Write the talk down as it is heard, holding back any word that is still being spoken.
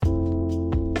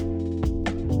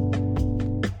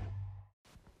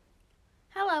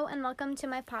and welcome to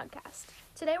my podcast.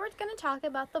 Today we're going to talk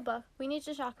about the book We Need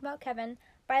to Talk About Kevin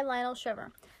by Lionel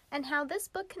Shriver and how this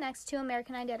book connects to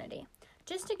American identity.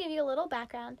 Just to give you a little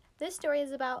background, this story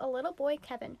is about a little boy,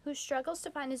 Kevin, who struggles to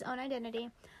find his own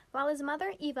identity, while his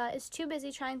mother, Eva, is too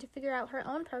busy trying to figure out her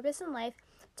own purpose in life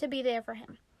to be there for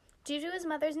him. Due to his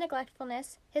mother's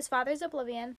neglectfulness, his father's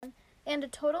oblivion, and a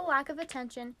total lack of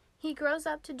attention, he grows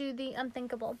up to do the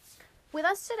unthinkable. With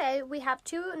us today, we have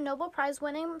two Nobel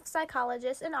Prize-winning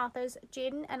psychologists and authors,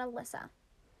 Jaden and Alyssa.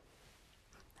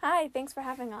 Hi, thanks for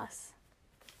having us.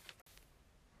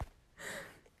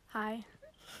 Hi.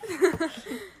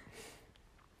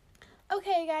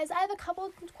 Okay, guys, I have a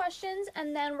couple questions,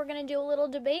 and then we're going to do a little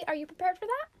debate. Are you prepared for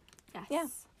that?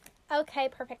 Yes. Yeah. Okay,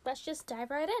 perfect. Let's just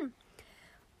dive right in.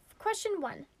 Question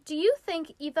 1. Do you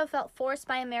think Eva felt forced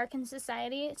by American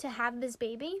society to have this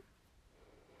baby?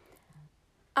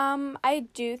 I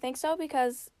do think so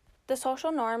because the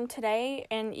social norm today,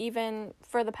 and even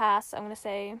for the past, I'm going to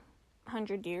say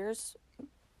 100 years,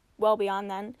 well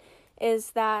beyond then,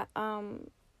 is that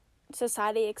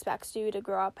society expects you to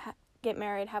grow up, get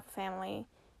married, have a family,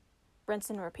 rinse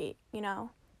and repeat,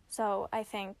 So I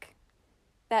think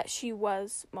that she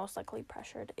was most likely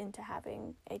pressured into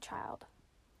having a child.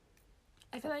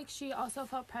 I feel like she also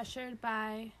felt pressured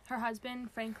by her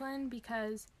husband, Franklin,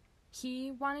 because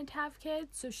he wanted to have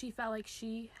kids, so she felt like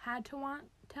she had to want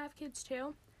to have kids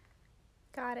too.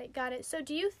 Got it. So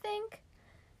do you think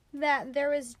that there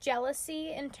was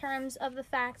jealousy in terms of the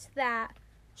fact that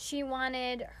she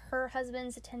wanted her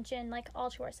husband's attention,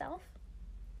 all to herself?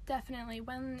 Definitely.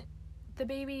 When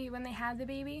they had the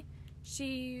baby,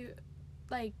 she,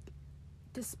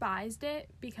 despised it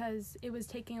because it was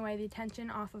taking away the attention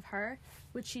off of her,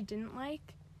 which she didn't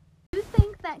like. Do you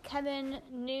think that Kevin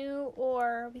knew,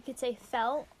 or we could say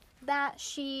felt, that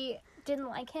she didn't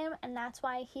like him and that's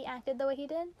why he acted the way he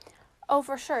did? Oh,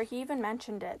 for sure. He even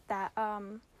mentioned it, that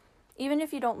even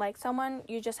if you don't like someone,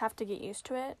 you just have to get used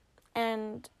to it.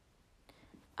 And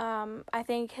I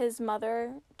think his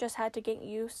mother just had to get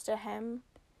used to him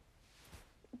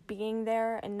being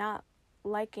there and not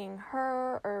liking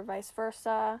her or vice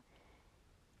versa.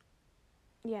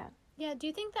 Yeah. Yeah, do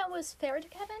you think that was fair to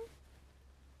Kevin?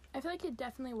 I feel like it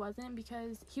definitely wasn't,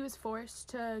 because he was forced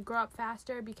to grow up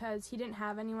faster because he didn't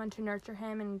have anyone to nurture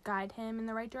him and guide him in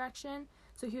the right direction.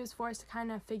 So he was forced to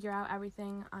kind of figure out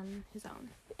everything on his own.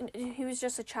 He was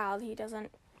just a child. He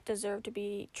doesn't deserve to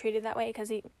be treated that way because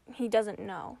he doesn't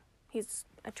know. He's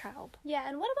a child. Yeah,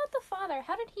 and what about the father?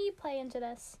 How did he play into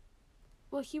this?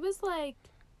 Well, he was,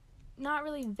 not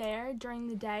really there during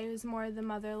the day. It was more the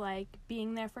mother,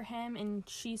 being there for him, and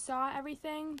she saw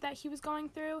everything that he was going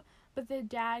through. But the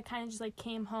dad kind of just,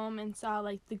 came home and saw,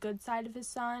 the good side of his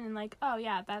son and, oh,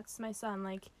 yeah, that's my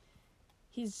son.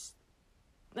 He's,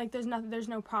 there's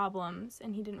no problems,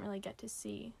 and he didn't really get to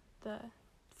see the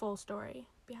full story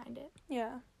behind it.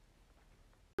 Yeah.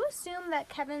 Do you assume that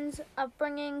Kevin's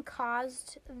upbringing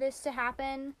caused this to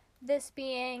happen, this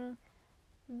being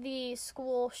the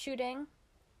school shooting?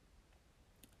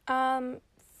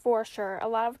 For sure. A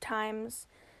lot of times,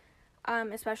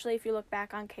 especially if you look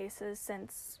back on cases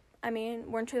since,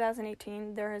 we're in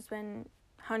 2018, there has been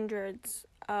hundreds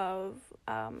of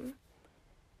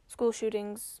school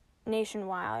shootings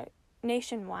nationwide.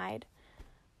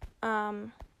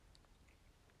 And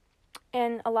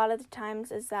a lot of the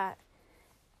times is that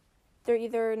they're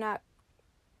either not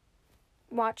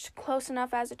watched close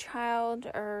enough as a child,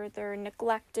 or they're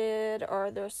neglected,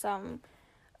 or there's some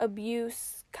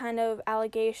abuse kind of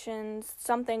allegations,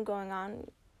 something going on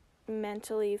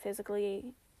mentally,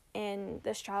 physically in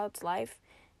this child's life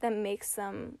that makes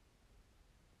them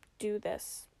do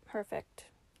this horrific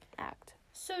act.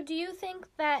 So do you think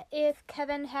that if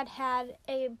Kevin had had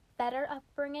a better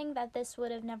upbringing that this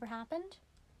would have never happened?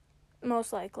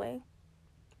 Most likely,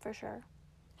 for sure.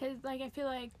 I feel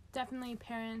like definitely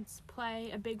parents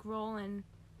play a big role in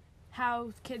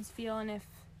how kids feel, and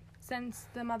since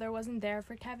the mother wasn't there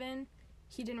for Kevin,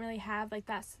 he didn't really have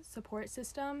that support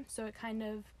system, so it kind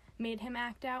of made him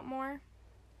act out more.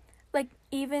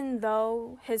 Even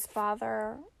though his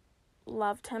father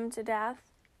loved him to death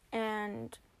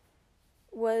and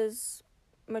was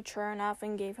mature enough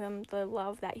and gave him the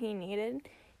love that he needed,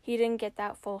 he didn't get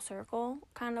that full circle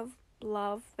kind of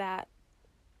love that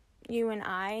you and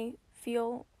I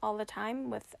feel all the time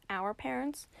with our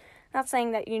parents. Not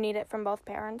saying that you need it from both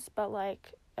parents, but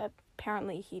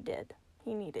apparently he did.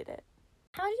 He needed it.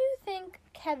 How do you think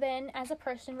Kevin, as a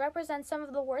person, represents some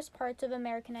of the worst parts of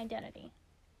American identity?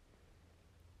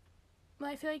 Well,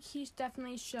 I feel like he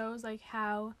definitely shows,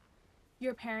 how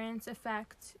your parents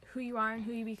affect who you are and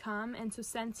who you become. And so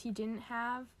since he didn't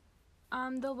have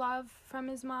the love from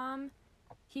his mom.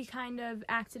 He kind of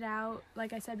acted out,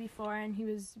 like I said before, and he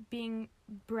was being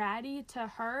bratty to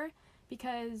her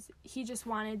because he just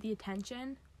wanted the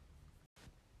attention.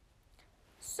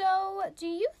 So, do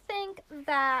you think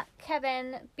that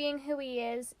Kevin, being who he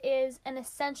is an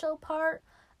essential part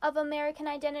of American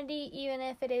identity, even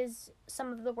if it is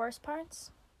some of the worst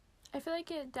parts? I feel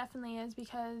like it definitely is,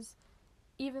 because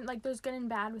even, like, there's good and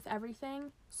bad with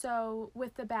everything. So,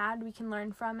 with the bad, we can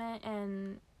learn from it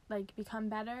and, like, become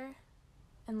better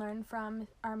and learn from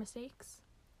our mistakes.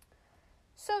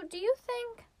 So, do you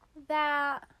think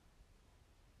that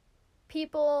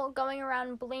people going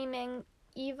around blaming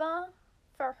Eva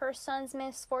for her son's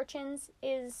misfortunes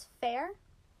is fair?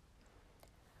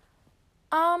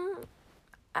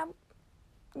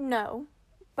 No,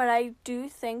 but I do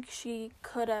think she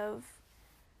could have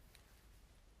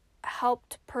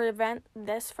helped prevent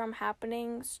this from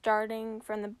happening, starting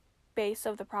from the base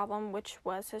of the problem, which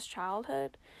was his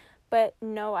childhood. But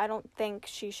no, I don't think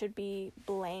she should be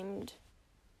blamed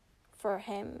for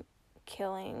him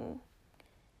killing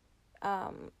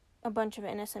a bunch of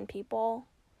innocent people,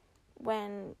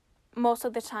 when most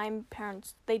of the time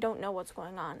parents, they don't know what's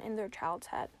going on in their child's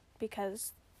head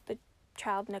because the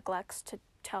child neglects to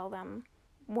tell them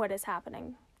what is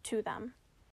happening to them.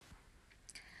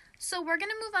 So we're going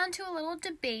to move on to a little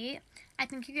debate. I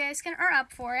think you guys are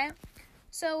up for it.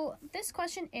 So this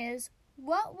question is,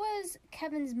 what was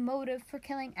Kevin's motive for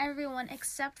killing everyone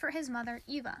except for his mother,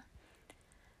 Eva?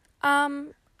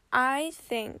 I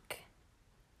think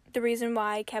the reason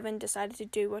why Kevin decided to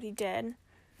do what he did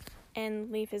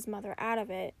and leave his mother out of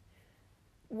it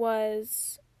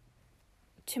was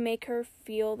to make her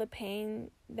feel the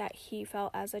pain that he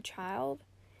felt as a child.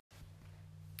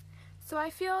 So I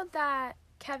feel that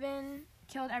Kevin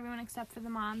killed everyone except for the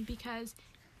mom because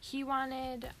he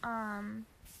wanted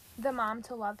the mom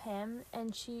to love him,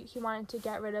 and he wanted to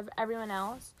get rid of everyone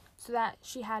else so that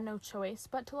she had no choice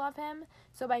but to love him.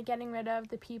 So by getting rid of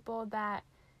the people that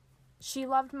she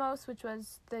loved most, which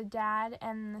was the dad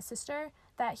and the sister,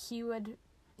 that he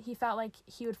felt like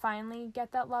he would finally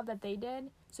get that love that they did.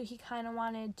 So he kind of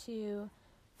wanted to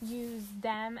use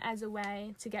them as a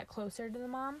way to get closer to the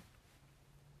mom.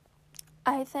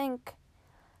 I think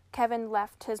Kevin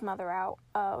left his mother out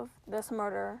of this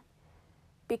murder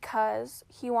because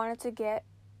he wanted to get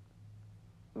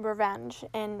revenge,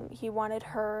 and he wanted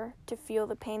her to feel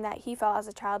the pain that he felt as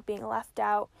a child, being left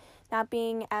out, not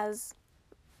being as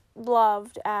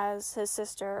loved as his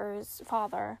sister or his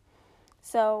father.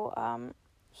 So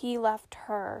he left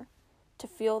her to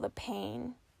feel the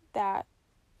pain that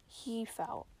he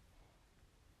felt.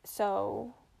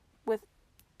 So with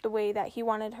the way that he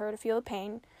wanted her to feel the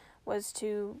pain was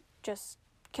to just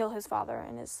kill his father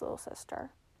and his little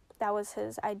sister. That was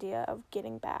his idea of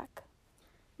getting back.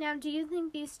 Now, do you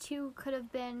think these two could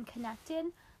have been connected?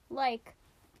 Like,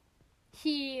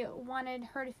 he wanted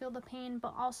her to feel the pain,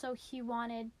 but also he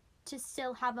wanted to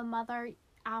still have a mother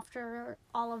after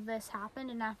all of this happened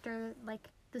and after, like,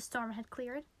 the storm had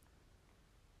cleared?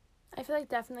 I feel like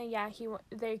definitely, yeah,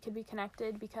 they could be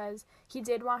connected because he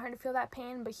did want her to feel that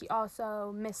pain, but he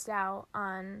also missed out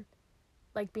on,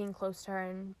 like, being close to her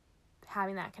and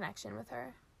having that connection with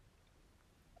her.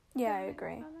 Yeah, I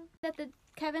agree. That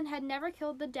Kevin had never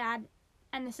killed the dad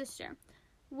and the sister.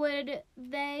 Would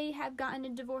they have gotten a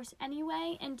divorce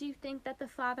anyway? And do you think that the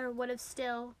father would have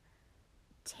still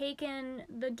taken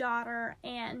the daughter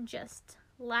and just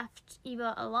left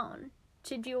Eva alone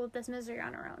to deal with this misery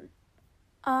on her own?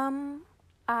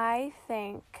 I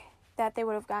think that they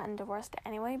would have gotten divorced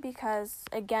anyway because,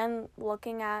 again,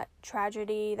 looking at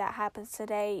tragedy that happens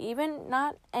today, even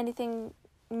not anything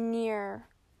near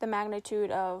the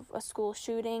magnitude of a school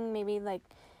shooting, maybe like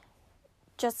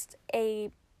just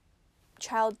a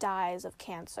child dies of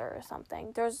cancer or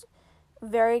something, there's a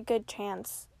very good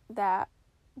chance that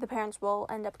the parents will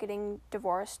end up getting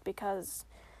divorced because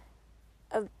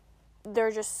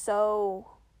they're just so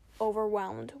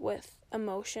overwhelmed with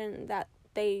emotion that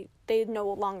they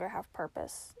no longer have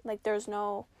purpose. Like there's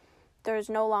no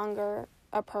longer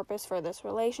a purpose for this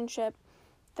relationship.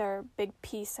 Their big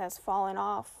piece has fallen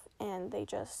off, and they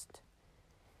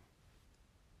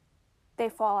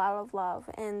fall out of love,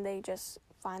 and they just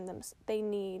they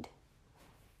need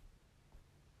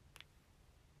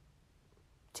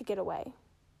to get away.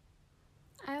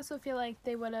 I also feel like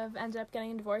they would have ended up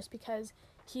getting divorced because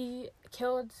he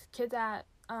killed kids at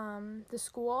the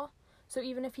school. So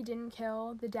even if he didn't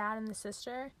kill the dad and the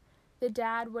sister, the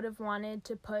dad would have wanted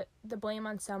to put the blame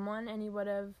on someone, and he would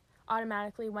have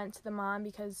automatically went to the mom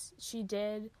because she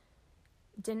didn't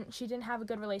have a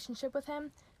good relationship with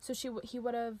him. So he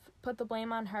would have put the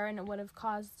blame on her, and it would have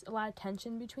caused a lot of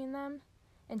tension between them.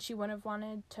 And she wouldn't have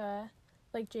wanted to,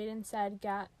 like Jaden said,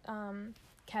 get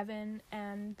Kevin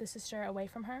and the sister away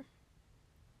from her.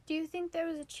 Do you think there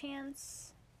was a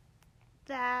chance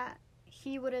that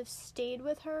he would have stayed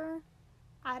with her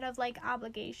out of, like,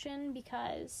 obligation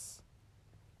because,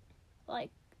 like,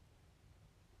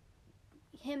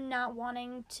 him not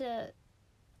wanting to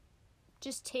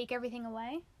just take everything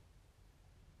away?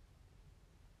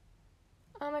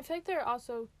 I feel like there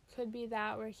also could be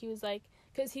that where he was like,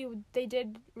 because they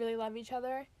did really love each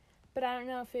other, but I don't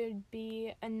know if it would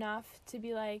be enough to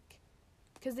be like,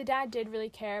 because the dad did really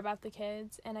care about the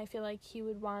kids, and I feel like he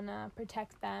would want to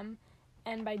protect them,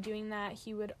 and by doing that,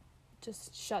 he would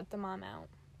just shut the mom out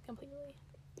completely.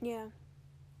 Yeah.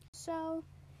 So,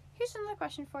 here's another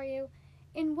question for you.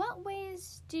 In what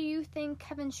ways do you think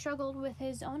Kevin struggled with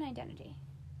his own identity?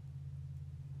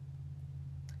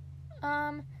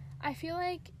 I feel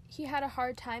like he had a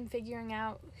hard time figuring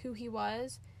out who he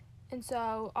was, and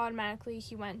so automatically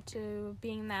he went to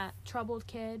being that troubled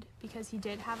kid because he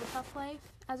did have a tough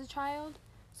life as a child,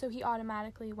 so he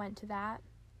automatically went to that.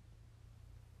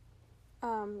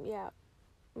 Yeah,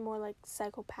 more like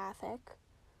psychopathic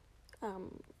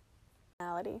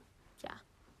personality. Yeah.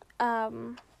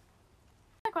 Another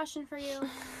question for you.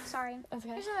 Sorry. Okay.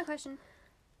 Here's another question.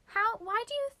 Why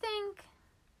do you think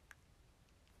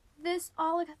this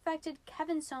all affected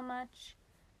Kevin so much,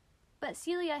 but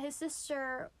Celia, his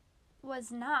sister,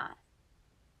 was not?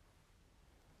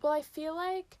 Well, I feel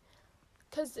like,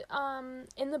 because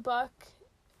in the book,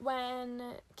 when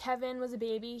Kevin was a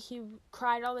baby, he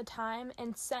cried all the time,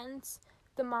 and since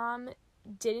the mom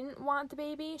didn't want the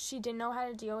baby, she didn't know how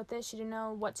to deal with it, she didn't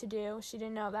know what to do, she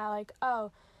didn't know that, like, oh,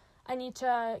 I need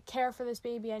to care for this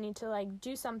baby, I need to, like,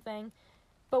 do something.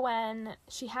 But when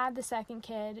she had the second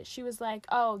kid, she was like,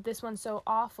 oh, this one's so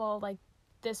awful, like,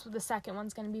 the second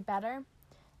one's gonna be better.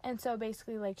 And so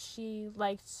basically, like, she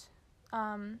liked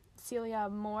Celia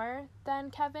more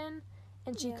than Kevin,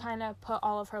 and she kind of put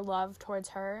all of her love towards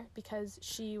her because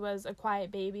she was a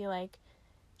quiet baby, like,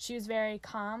 she was very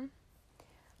calm.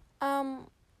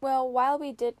 Well, while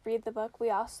we did read the book, we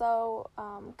also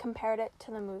compared it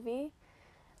to the movie.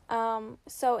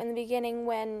 So in the beginning,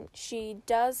 when she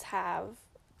does have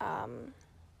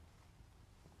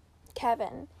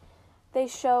Kevin, they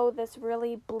show this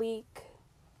really bleak,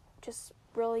 just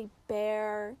really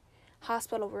bare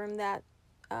hospital room that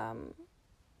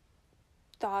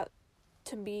thought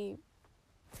to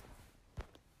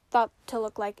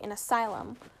look like an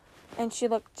asylum, and she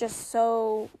looked just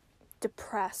so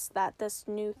depressed that this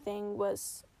new thing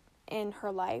was in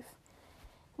her life.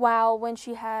 While when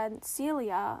she had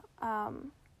Celia,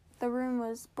 the room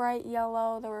was bright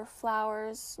yellow, there were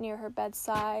flowers near her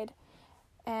bedside,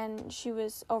 and she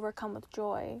was overcome with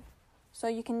joy. So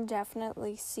you can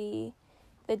definitely see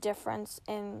the difference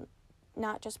in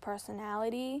not just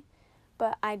personality,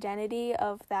 but identity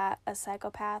of that a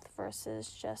psychopath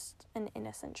versus just an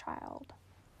innocent child.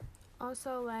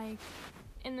 Also, like,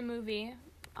 in the movie,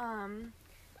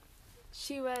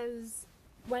 she was,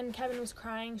 when Kevin was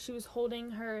crying, she was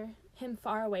holding him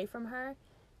far away from her,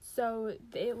 so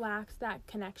it lacks that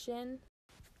connection.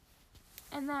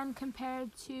 And then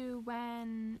compared to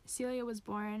when Celia was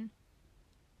born,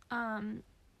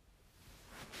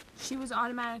 she was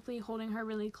automatically holding her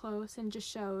really close and just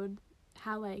showed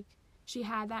how, like, she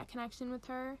had that connection with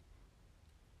her,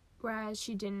 whereas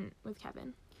she didn't with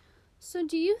Kevin. So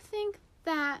do you think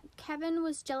that Kevin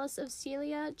was jealous of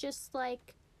Celia just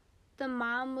like the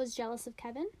mom was jealous of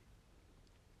Kevin?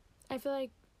 I feel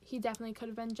like he definitely could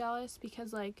have been jealous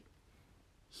because, like,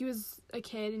 he was a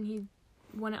kid and he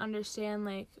wouldn't understand,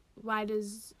 like, why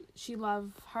does she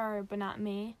love her but not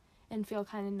me, and feel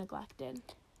kind of neglected.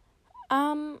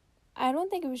 I don't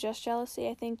think it was just jealousy.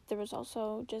 I think there was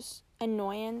also just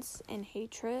annoyance and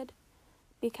hatred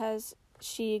because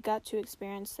she got to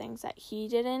experience things that he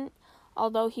didn't.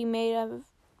 Although he may have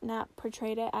not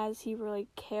portrayed it as he really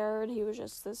cared, he was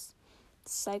just this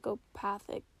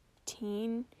psychopathic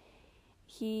teen.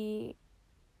 He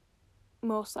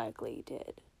most likely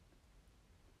did.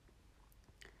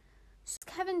 So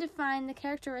Kevin defined the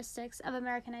characteristics of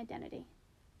American identity.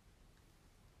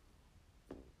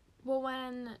 Well,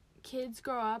 when kids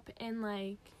grow up in,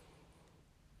 like,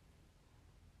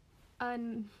 a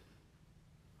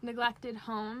neglected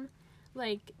home,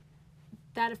 like,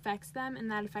 that affects them and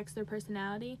that affects their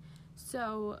personality.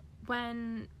 So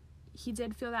when he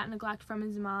did feel that neglect from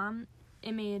his mom,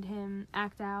 it made him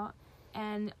act out,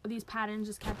 and these patterns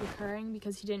just kept occurring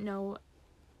because he didn't know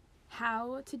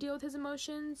how to deal with his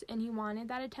emotions, and he wanted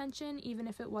that attention even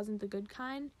if it wasn't the good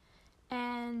kind.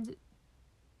 And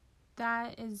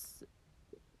that is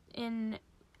in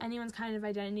anyone's kind of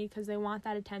identity because they want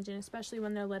that attention, especially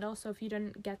when they're little. So if you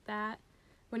didn't get that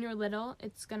when you're little,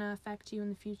 it's going to affect you in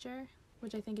the future,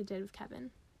 which I think it did with Kevin.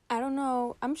 I don't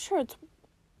know. I'm sure it's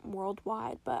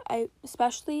worldwide, but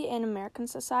especially in American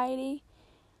society,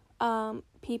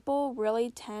 people really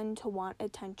tend to want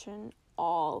attention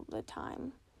all the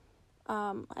time.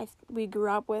 We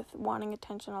grew up with wanting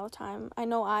attention all the time. I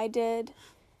know I did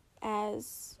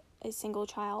as a single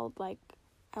child. Like,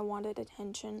 I wanted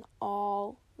attention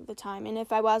all the time. And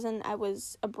if I wasn't, I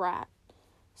was a brat.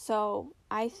 So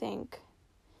I think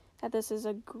that this is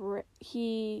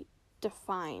he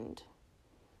defined,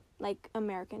 like,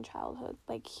 American childhood.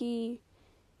 Like, he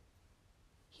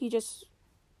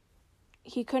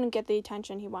couldn't get the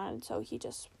attention he wanted, so he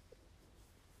just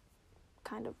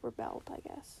kind of rebelled, I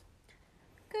guess.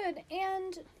 Good.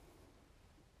 And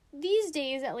these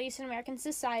days, at least in American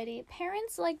society,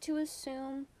 parents like to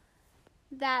assume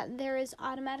that there is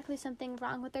automatically something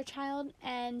wrong with their child,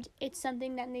 and it's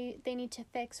something that they need to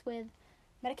fix with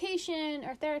medication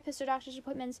or therapist or doctor's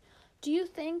appointments. Do you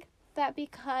think that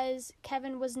because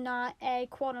Kevin was not a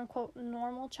quote-unquote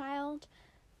normal child,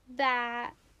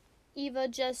 that Eva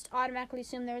just automatically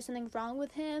assumed there was something wrong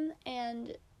with him,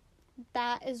 and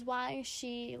that is why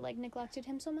she, like, neglected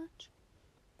him so much?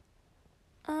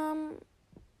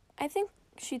 I think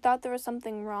she thought there was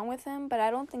something wrong with him, but I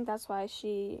don't think that's why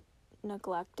she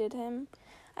neglected him.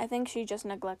 I think she just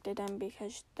neglected him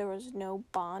because there was no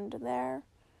bond there.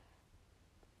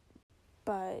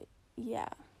 But, yeah.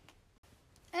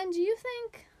 And do you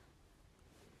think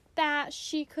that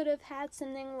she could have had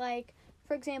something like,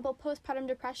 for example, postpartum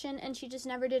depression, and she just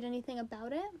never did anything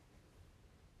about it?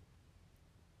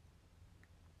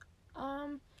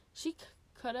 She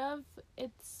could have.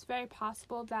 It's very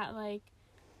possible that, like,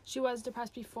 she was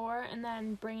depressed before, and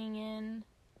then bringing in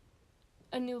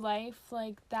a new life,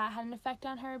 like, that had an effect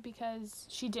on her because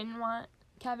she didn't want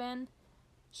Kevin.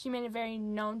 She made it very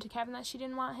known to Kevin that she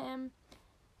didn't want him,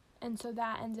 and so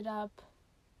that ended up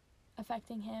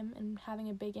affecting him and having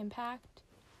a big impact.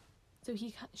 So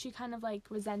she kind of, like,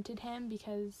 resented him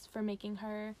because for making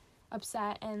her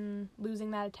upset and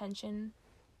losing that attention.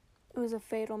 It was a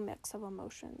fatal mix of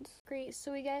emotions. Great.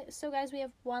 So guys, we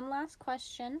have one last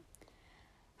question.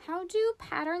 How do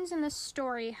patterns in the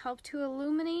story help to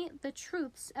illuminate the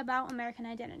truths about American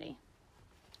identity?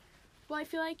 Well, I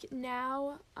feel like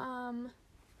now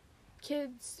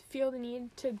kids feel the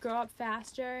need to grow up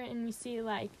faster, and we see,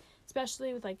 like,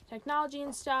 especially with, like, technology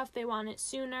and stuff, they want it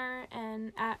sooner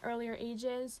and at earlier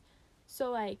ages.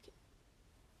 So, like,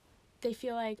 they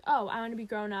feel like, oh, I want to be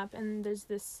grown up, and there's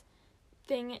this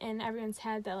thing in everyone's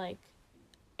head that, like,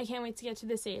 I can't wait to get to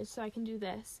this age so I can do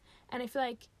this. And I feel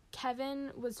like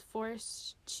Kevin was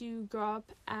forced to grow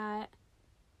up at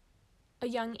a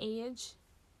young age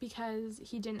because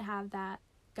he didn't have that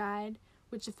guide,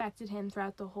 which affected him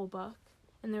throughout the whole book.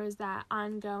 And there was that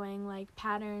ongoing, like,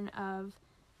 pattern of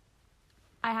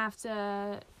I have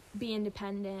to be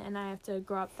independent, and I have to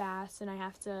grow up fast, and I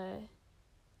have to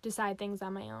decide things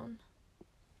on my own.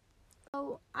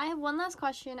 Oh, I have one last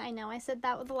question. I know I said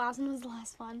that the last one was the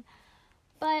last one.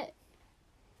 But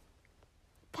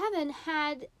Kevin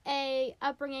had a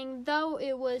upbringing, though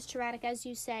it was traumatic, as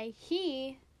you say.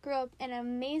 He grew up in an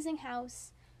amazing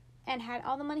house and had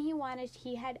all the money he wanted.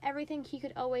 He had everything. He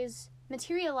could always,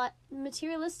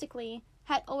 materialistically,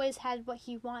 had always had what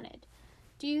he wanted.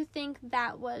 Do you think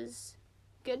that was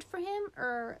good for him,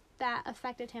 or that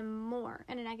affected him more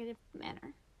in a negative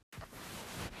manner?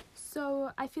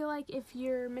 So I feel like if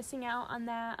you're missing out on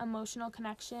that emotional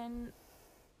connection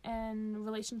and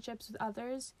relationships with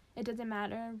others, it doesn't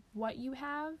matter what you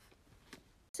have.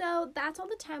 So that's all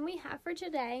the time we have for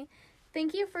today.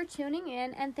 Thank you for tuning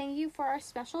in, and thank you for our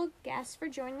special guest for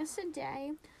joining us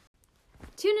today.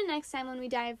 Tune in next time when we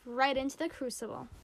dive right into the Crucible.